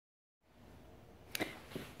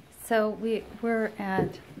So we're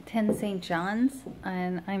at 10 St. John's,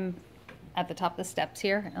 and I'm at the top of the steps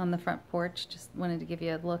here on the front porch. Just wanted to give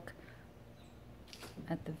you a look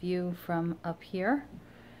at the view from up here.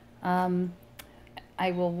 I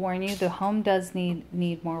will warn you, the home does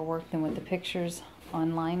need more work than what the pictures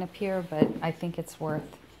online appear, but I think it's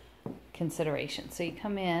worth consideration. So you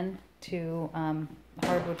come in to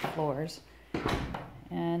hardwood floors,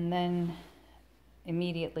 and then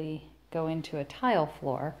immediately go into a tile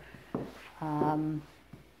floor.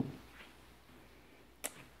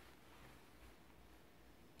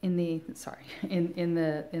 In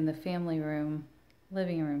the family room,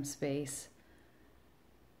 living room space,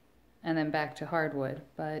 and then back to hardwood.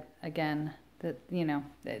 But again,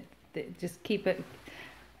 just keep an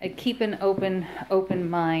open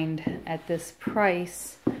mind at this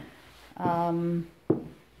price.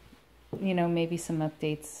 Maybe some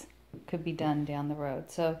updates could be done down the road.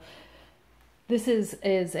 So this is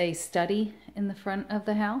a study in the front of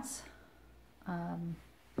the house.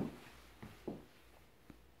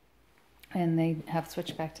 And they have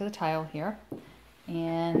switched back to the tile here.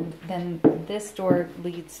 And then this door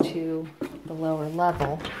leads to the lower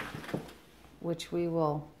level, which we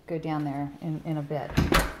will go down there in a bit.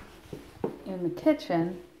 In the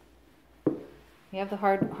kitchen, you have the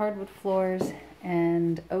hardwood floors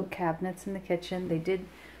and oak cabinets in the kitchen. They did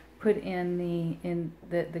put in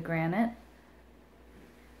the granite,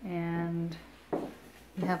 and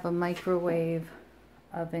you have a microwave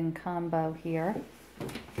oven combo here.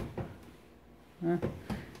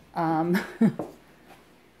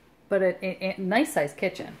 But a nice sized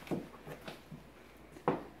kitchen.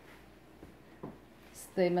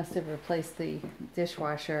 They must have replaced the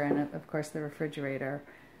dishwasher and of course the refrigerator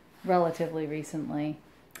relatively recently.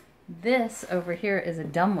 This over here is a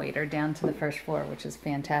dumbwaiter down to the first floor, which is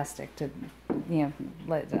fantastic to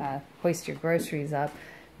hoist your groceries up.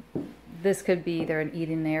 This could be either an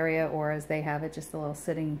eating area, or as they have it, just a little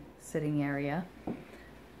sitting area.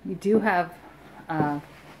 You do have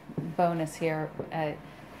bonus here,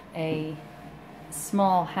 a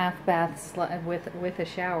small half bath with a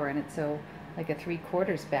shower in it, so like a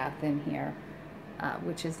 3/4 bath in here,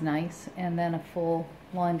 which is nice, and then a full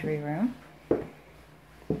laundry room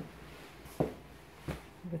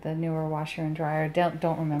with a newer washer and dryer.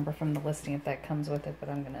 Don't remember from the listing if that comes with it, but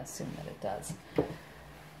I'm going to assume that it does.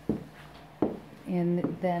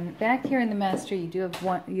 And then back here in the master, you have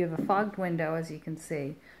a fogged window, as you can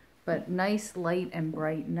see, but nice light and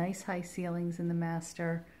bright, nice high ceilings in the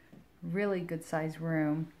master, really good sized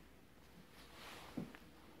room.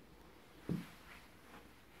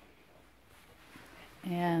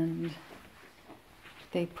 And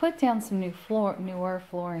they put down some newer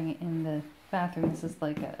flooring in the bathroom. This is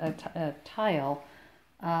like a tile,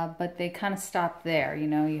 but they kind of stopped there.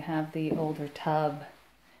 You have the older tub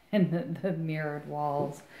and the mirrored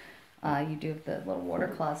walls. You do have the little water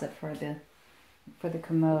closet for the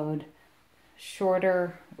commode.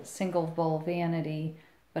 Shorter single bowl vanity,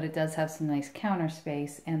 but it does have some nice counter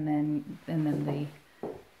space, and then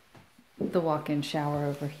the walk-in shower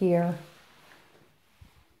over here.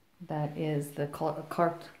 That is the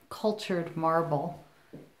cultured marble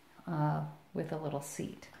with a little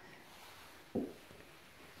seat.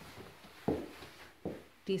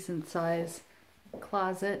 Decent size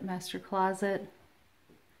closet, master closet.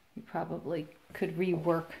 You probably could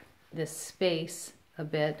rework this space a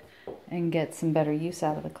bit and get some better use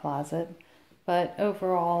out of the closet. But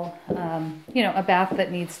overall, a bath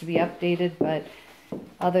that needs to be updated, but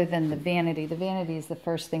other than the vanity is the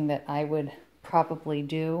first thing that I would probably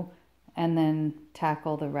do, and then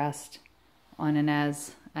tackle the rest on an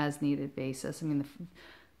as needed basis. I mean, the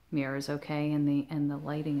mirror is okay, and the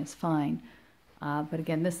lighting is fine. But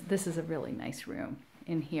again, this is a really nice room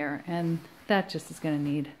in here, and that just is going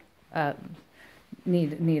to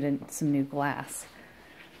need some new glass.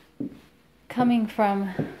 Coming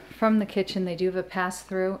from the kitchen, they do have a pass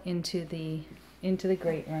through into the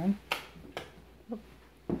great room,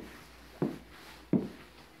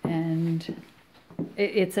 and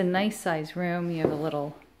it's a nice size room. You have a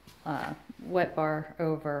little wet bar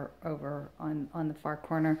over on the far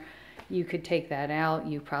corner. You could take that out.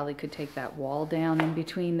 You probably could take that wall down in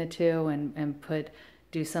between the two and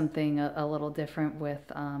do something a little different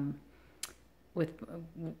with a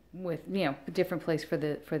different place for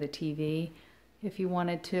the TV if you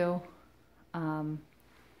wanted to. And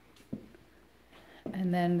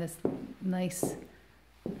then this nice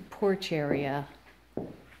porch area.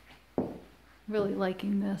 Really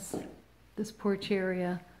liking this porch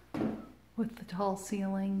area with the tall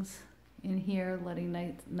ceilings in here, letting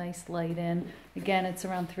nice light in. Again, it's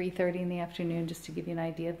around 3:30 in the afternoon, just to give you an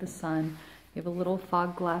idea of the sun. You have a little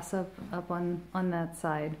fog glass up on that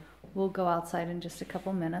side. We'll go outside in just a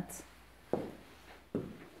couple minutes.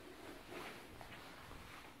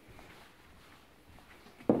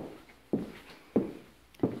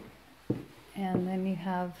 And then you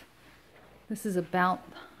have, this is about,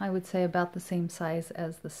 I would say about the same size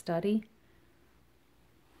as the study.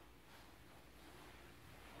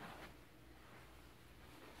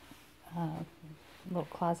 Little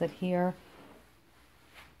closet here.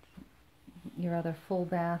 Your other full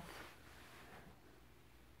bath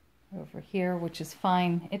over here, which is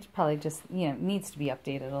fine. It's probably just, you know, needs to be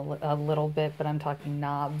updated a little bit, but I'm talking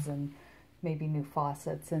knobs and maybe new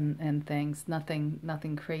faucets and things.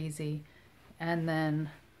 Nothing crazy. And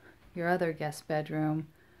then your other guest bedroom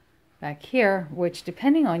back here, which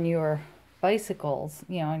depending on your bicycles,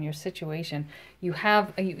 you know, on your situation, you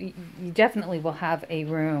definitely will have a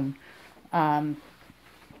room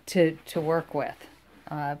to work with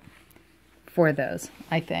for those,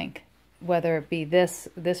 I think, whether it be this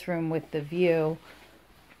room with the view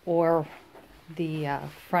or the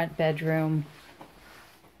front bedroom,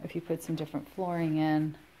 if you put some different flooring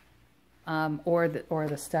in, or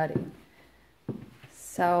the study.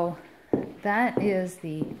 So that is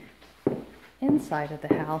the inside of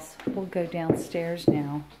the house. We'll go downstairs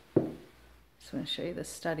now. Just want to show you the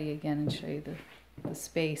study again and show you the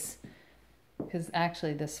space, because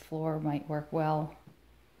actually this floor might work well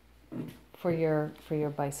for your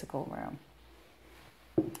bicycle room.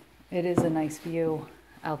 It is a nice view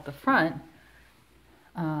out the front,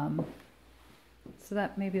 so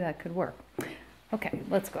that maybe that could work. Okay,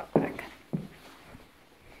 let's go out back.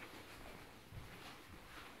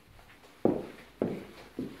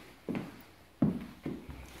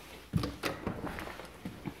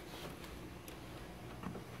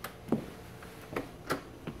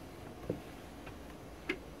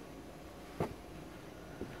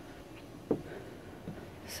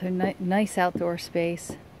 So nice outdoor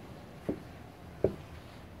space. I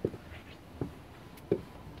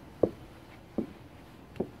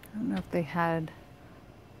don't know if they had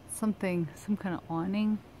some kind of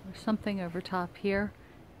awning or something over top here.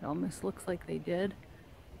 It almost looks like they did.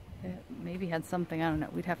 They maybe had something, I don't know.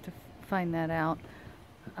 We'd have to find that out.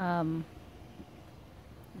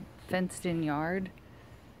 Fenced in yard.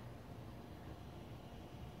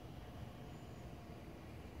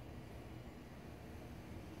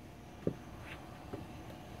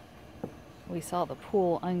 We saw the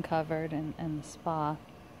pool uncovered and the spa.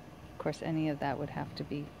 Of course, any of that would have to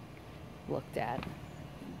be looked at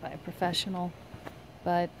by a professional.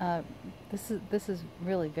 But this is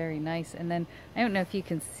really very nice. And then I don't know if you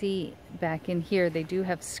can see back in here, they do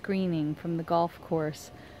have screening from the golf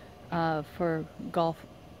course for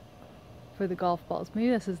the golf balls. Maybe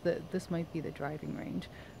this might be the driving range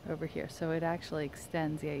over here. So it actually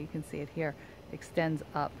extends. Yeah, you can see it here. Extends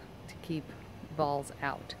up to keep balls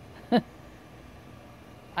out.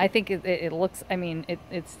 I think it looks, I mean,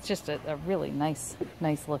 it's just a really nice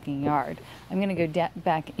looking yard. I'm going to go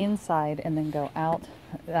back inside and then go out,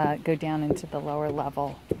 go down into the lower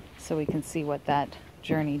level so we can see what that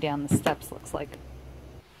journey down the steps looks like.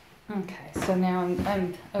 Okay, so now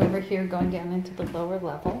I'm over here going down into the lower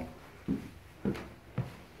level.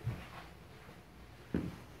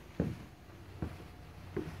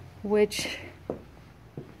 Which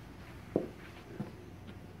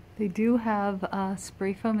they do have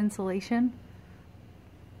spray foam insulation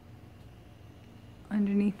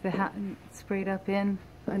underneath the sprayed up in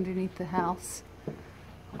underneath the house.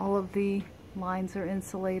 All of the lines are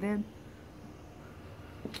insulated.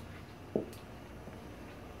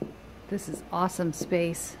 This is awesome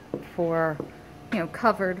space for, you know,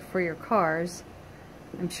 covered for your cars.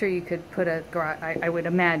 I'm sure you could put a garage, I would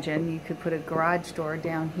imagine you could put a garage door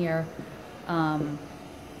down here.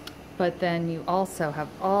 But then you also have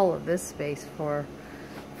all of this space for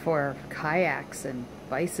kayaks and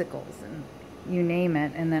bicycles and you name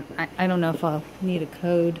it. And then I don't know if I'll need a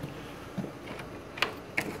code.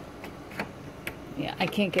 Yeah, I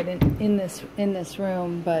can't get in this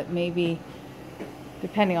room, but maybe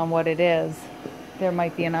depending on what it is, there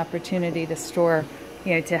might be an opportunity to store,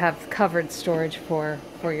 you know, to have covered storage for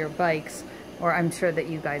your bikes. Or I'm sure that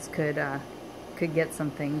you guys could get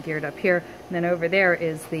something geared up here. And then over there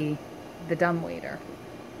is the dumbwaiter.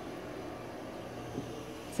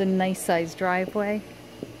 It's a nice sized driveway.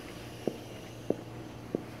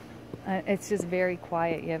 It's just very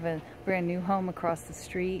quiet. You have a brand new home across the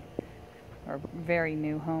street, or very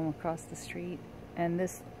new home across the street, and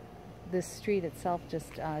this street itself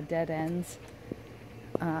just dead ends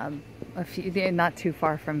not too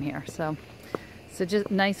far from here. So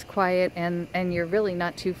just nice, quiet, and you're really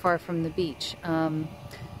not too far from the beach.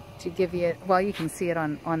 to give you, well, you can see it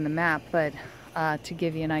on the map, but to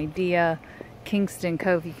give you an idea, Kingston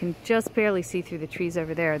Cove, you can just barely see through the trees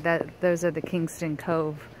over there. Those are the Kingston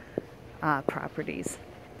Cove properties.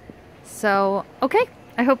 So, okay,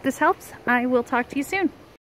 I hope this helps. I will talk to you soon.